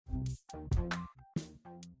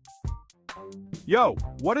Yo,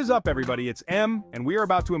 what is up everybody? It's M, and we are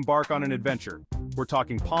about to embark on an adventure. We're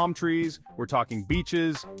talking palm trees, we're talking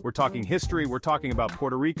beaches, we're talking history, we're talking about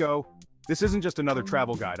Puerto Rico. This isn't just another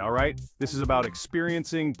travel guide, alright? This is about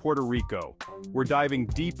experiencing Puerto Rico. We're diving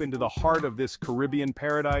deep into the heart of this Caribbean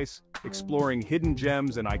paradise, exploring hidden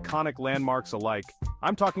gems and iconic landmarks alike.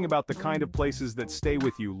 I'm talking about the kind of places that stay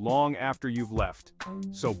with you long after you've left.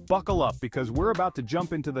 So buckle up because we're about to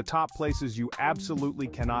jump into the top places you absolutely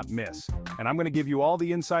cannot miss. And I'm going to give you all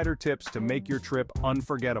the insider tips to make your trip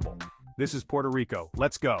unforgettable. This is Puerto Rico.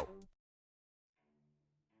 Let's go.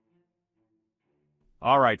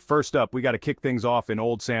 Alright, first up, we gotta kick things off in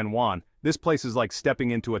Old San Juan. This place is like stepping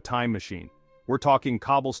into a time machine. We're talking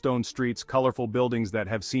cobblestone streets, colorful buildings that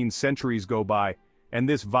have seen centuries go by, and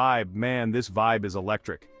this vibe, man, this vibe is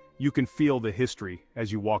electric. You can feel the history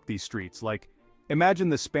as you walk these streets. Like, imagine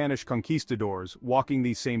the Spanish conquistadors walking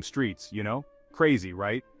these same streets, you know? Crazy,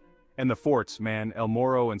 right? And the forts, man, El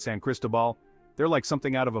Morro and San Cristobal, they're like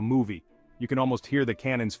something out of a movie. You can almost hear the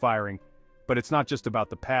cannons firing. But it's not just about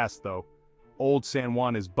the past, though. Old San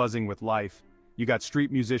Juan is buzzing with life. You got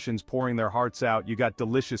street musicians pouring their hearts out, you got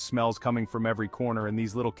delicious smells coming from every corner, and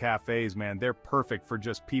these little cafes, man, they're perfect for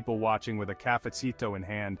just people watching with a cafecito in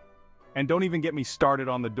hand. And don't even get me started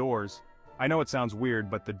on the doors. I know it sounds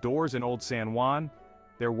weird, but the doors in Old San Juan,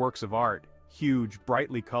 they're works of art. Huge,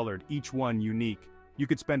 brightly colored, each one unique. You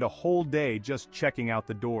could spend a whole day just checking out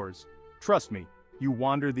the doors. Trust me. You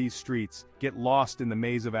wander these streets, get lost in the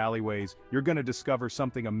maze of alleyways, you're gonna discover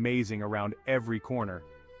something amazing around every corner.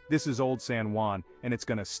 This is Old San Juan, and it's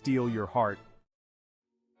gonna steal your heart.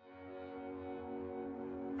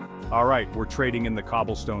 Alright, we're trading in the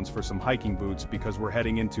cobblestones for some hiking boots because we're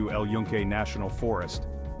heading into El Yunque National Forest.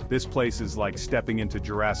 This place is like stepping into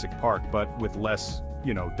Jurassic Park, but with less,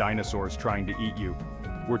 dinosaurs trying to eat you.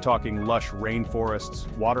 We're talking lush rainforests,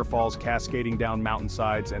 waterfalls cascading down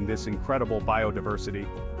mountainsides, and this incredible biodiversity.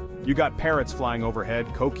 You got parrots flying overhead,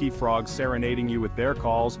 coqui frogs serenading you with their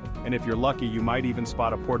calls, and if you're lucky you might even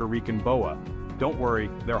spot a Puerto Rican boa. Don't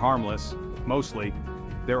worry, they're harmless, mostly.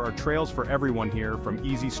 There are trails for everyone here, from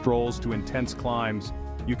easy strolls to intense climbs.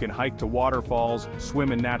 You can hike to waterfalls,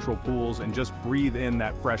 swim in natural pools, and just breathe in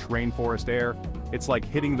that fresh rainforest air. It's like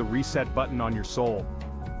hitting the reset button on your soul.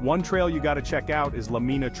 One trail you gotta check out is La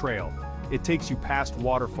Mina Trail. It takes you past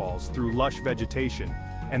waterfalls, through lush vegetation,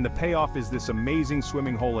 and the payoff is this amazing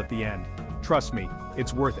swimming hole at the end. Trust me,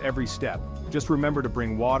 it's worth every step. Just remember to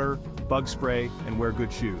bring water, bug spray, and wear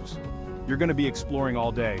good shoes. You're gonna be exploring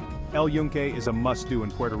all day. El Yunque is a must-do in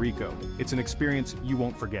Puerto Rico. It's an experience you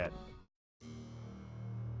won't forget.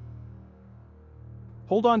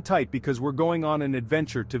 Hold on tight because we're going on an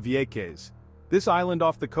adventure to Vieques. This island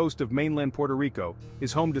off the coast of mainland Puerto Rico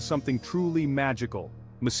is home to something truly magical,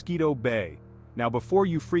 Mosquito Bay. Now before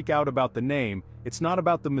you freak out about the name, it's not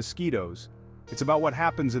about the mosquitoes, it's about what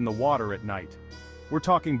happens in the water at night. We're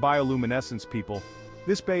talking bioluminescence, people.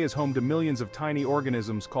 This bay is home to millions of tiny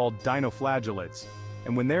organisms called dinoflagellates,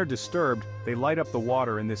 and when they're disturbed, they light up the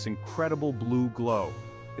water in this incredible blue glow.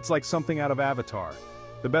 It's like something out of Avatar.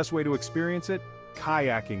 The best way to experience it?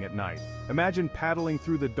 Kayaking at night. Imagine paddling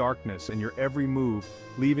through the darkness and your every move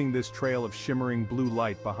leaving this trail of shimmering blue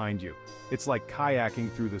light behind you. It's like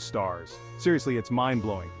kayaking through the stars. Seriously, it's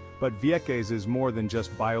mind-blowing. But Vieques is more than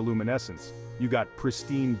just bioluminescence. You got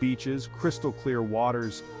pristine beaches, crystal clear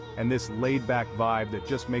waters, and this laid-back vibe that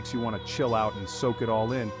just makes you want to chill out and soak it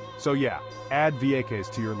all in. So yeah, add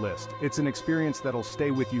Vieques to your list. It's an experience that'll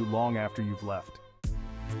stay with you long after you've left.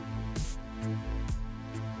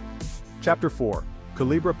 Chapter 4.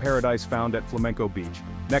 Culebra Paradise found at Flamenco Beach.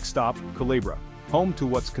 Next stop, Culebra, home to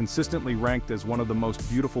what's consistently ranked as one of the most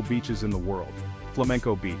beautiful beaches in the world,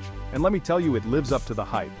 Flamenco Beach. And let me tell you, it lives up to the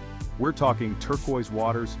hype. We're talking turquoise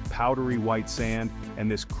waters, powdery white sand, and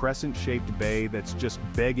this crescent-shaped bay that's just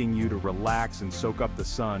begging you to relax and soak up the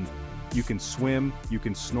sun. You can swim, you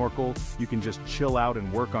can snorkel, you can just chill out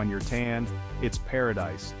and work on your tan. It's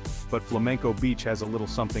paradise. But Flamenco Beach has a little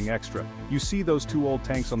something extra. You see those two old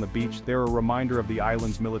tanks on the beach? They're a reminder of the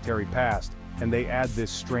island's military past, and they add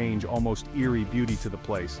this strange, almost eerie beauty to the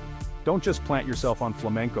place. Don't just plant yourself on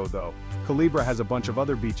Flamenco though. Culebra has a bunch of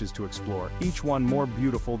other beaches to explore, each one more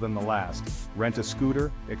beautiful than the last. Rent a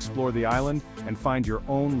scooter, explore the island, and find your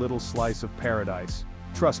own little slice of paradise.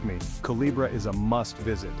 Trust me, Culebra is a must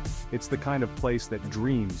visit. It's the kind of place that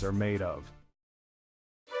dreams are made of.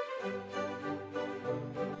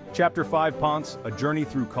 Chapter 5, Ponce, a journey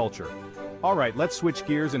through culture. Alright, let's switch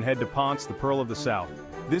gears and head to Ponce, the Pearl of the South.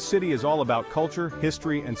 This city is all about culture,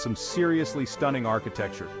 history, and some seriously stunning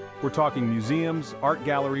architecture. We're talking museums, art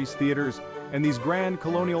galleries, theaters, and these grand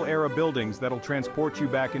colonial-era buildings that'll transport you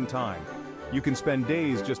back in time. You can spend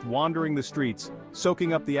days just wandering the streets,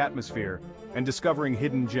 soaking up the atmosphere, and discovering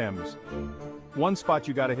hidden gems. One spot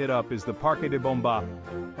you gotta hit up is the Parque de Bomba,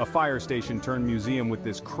 a fire station turned museum with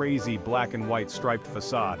this crazy black and white striped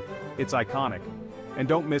facade. It's iconic. And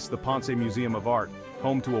don't miss the Ponce Museum of Art,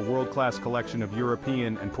 home to a world-class collection of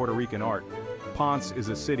European and Puerto Rican art. Ponce is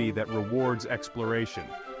a city that rewards exploration.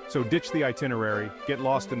 So ditch the itinerary, get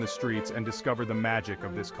lost in the streets, and discover the magic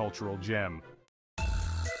of this cultural gem.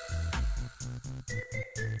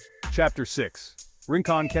 Chapter 6.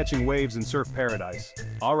 Rincon Catching Waves in Surf Paradise.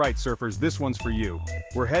 Alright surfers, this one's for you.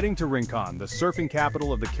 We're heading to Rincon, the surfing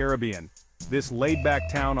capital of the Caribbean. This laid-back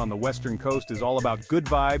town on the western coast is all about good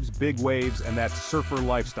vibes, big waves, and that surfer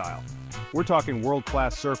lifestyle. We're talking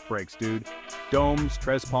world-class surf breaks, dude. Domes,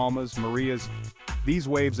 Tres Palmas, Marias. These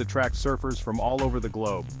waves attract surfers from all over the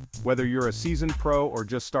globe. Whether you're a seasoned pro or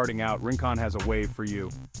just starting out, Rincon has a wave for you.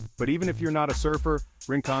 But even if you're not a surfer,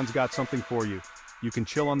 Rincon's got something for you. You can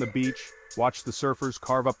chill on the beach, watch the surfers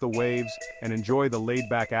carve up the waves, and enjoy the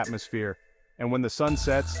laid-back atmosphere. And when the sun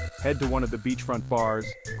sets, head to one of the beachfront bars,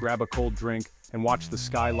 grab a cold drink, and watch the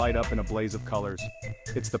sky light up in a blaze of colors.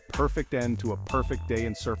 It's the perfect end to a perfect day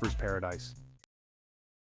in surfer's paradise.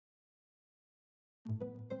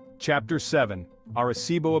 Chapter 7.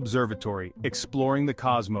 Arecibo Observatory, Exploring the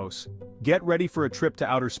Cosmos. Get ready for a trip to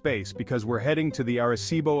outer space because we're heading to the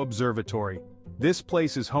Arecibo Observatory. This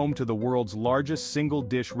place is home to the world's largest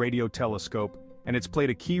single-dish radio telescope, and it's played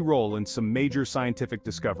a key role in some major scientific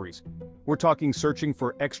discoveries. We're talking searching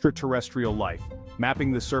for extraterrestrial life,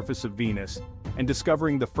 mapping the surface of Venus, and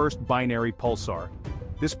discovering the first binary pulsar.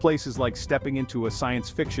 This place is like stepping into a science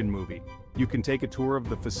fiction movie. You can take a tour of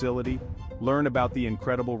the facility, learn about the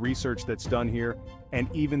incredible research that's done here, and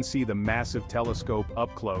even see the massive telescope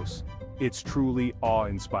up close. It's truly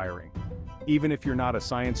awe-inspiring. Even if you're not a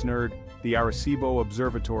science nerd, the Arecibo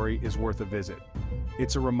Observatory is worth a visit.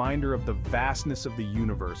 It's a reminder of the vastness of the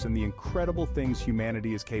universe and the incredible things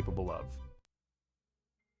humanity is capable of.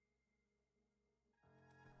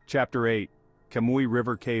 Chapter 8. Kamui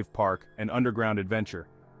River Cave Park, an underground adventure.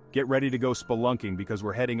 Get ready to go spelunking because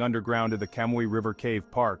we're heading underground to the Kamui River Cave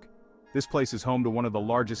Park. This place is home to one of the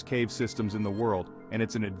largest cave systems in the world, and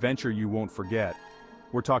it's an adventure you won't forget.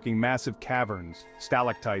 We're talking massive caverns,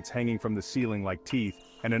 stalactites hanging from the ceiling like teeth,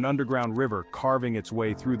 and an underground river carving its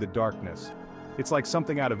way through the darkness. It's like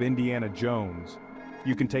something out of Indiana Jones.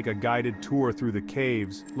 You can take a guided tour through the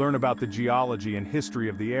caves, learn about the geology and history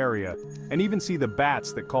of the area, and even see the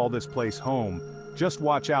bats that call this place home. Just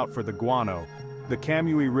watch out for the guano. The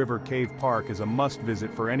Kamui River Cave Park is a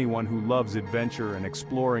must-visit for anyone who loves adventure and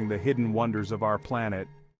exploring the hidden wonders of our planet.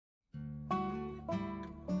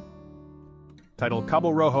 Titled Cabo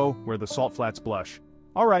Rojo, where the salt flats blush.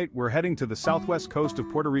 Alright, we're heading to the southwest coast of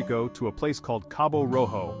Puerto Rico to a place called Cabo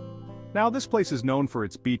Rojo. Now this place is known for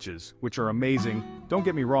its beaches, which are amazing, don't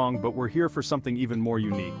get me wrong, but we're here for something even more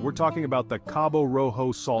unique. We're talking about the Cabo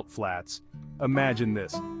Rojo salt flats. Imagine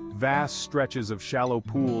this, vast stretches of shallow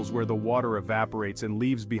pools where the water evaporates and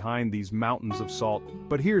leaves behind these mountains of salt.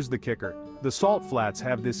 But here's the kicker, the salt flats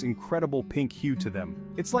have this incredible pink hue to them.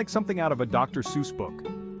 It's like something out of a Dr. Seuss book.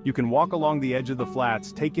 You can walk along the edge of the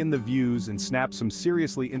flats, take in the views, and snap some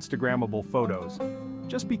seriously Instagrammable photos.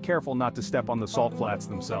 Just be careful not to step on the salt flats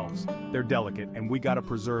themselves. They're delicate, and we gotta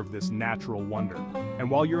preserve this natural wonder. And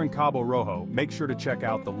while you're in Cabo Rojo, make sure to check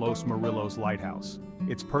out the Los Murillos Lighthouse.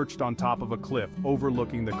 It's perched on top of a cliff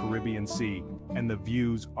overlooking the Caribbean Sea, and the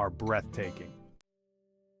views are breathtaking.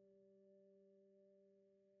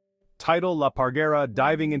 Title La Parguera,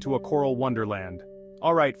 Diving into a Coral Wonderland.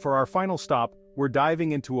 Alright, for our final stop, we're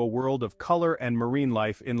diving into a world of color and marine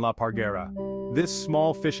life in La Parguera. This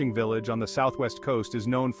small fishing village on the southwest coast is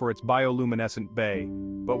known for its bioluminescent bay,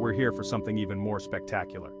 but we're here for something even more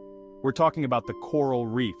spectacular. We're talking about the coral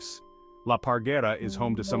reefs. La Parguera is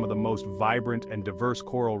home to some of the most vibrant and diverse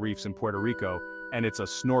coral reefs in Puerto Rico, and it's a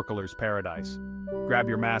snorkeler's paradise. Grab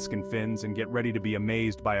your mask and fins and get ready to be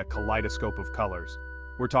amazed by a kaleidoscope of colors.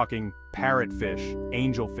 We're talking parrotfish,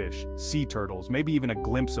 angelfish, sea turtles, maybe even a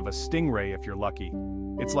glimpse of a stingray if you're lucky.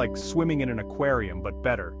 It's like swimming in an aquarium, but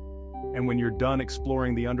better. And when you're done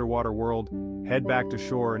exploring the underwater world, head back to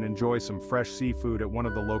shore and enjoy some fresh seafood at one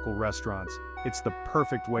of the local restaurants. It's the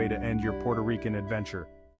perfect way to end your Puerto Rican adventure.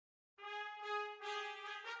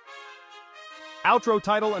 Outro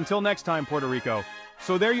title, until next time, Puerto Rico.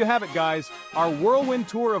 So there you have it, guys, our whirlwind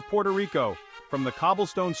tour of Puerto Rico. From the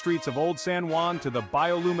cobblestone streets of Old San Juan to the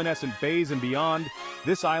bioluminescent bays and beyond,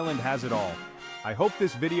 this island has it all. I hope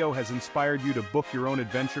this video has inspired you to book your own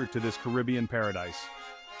adventure to this Caribbean paradise.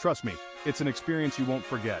 Trust me, it's an experience you won't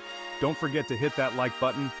forget. Don't forget to hit that like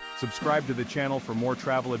button, subscribe to the channel for more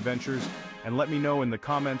travel adventures, and let me know in the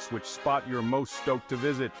comments which spot you're most stoked to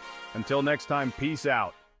visit. Until next time, peace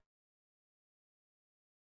out.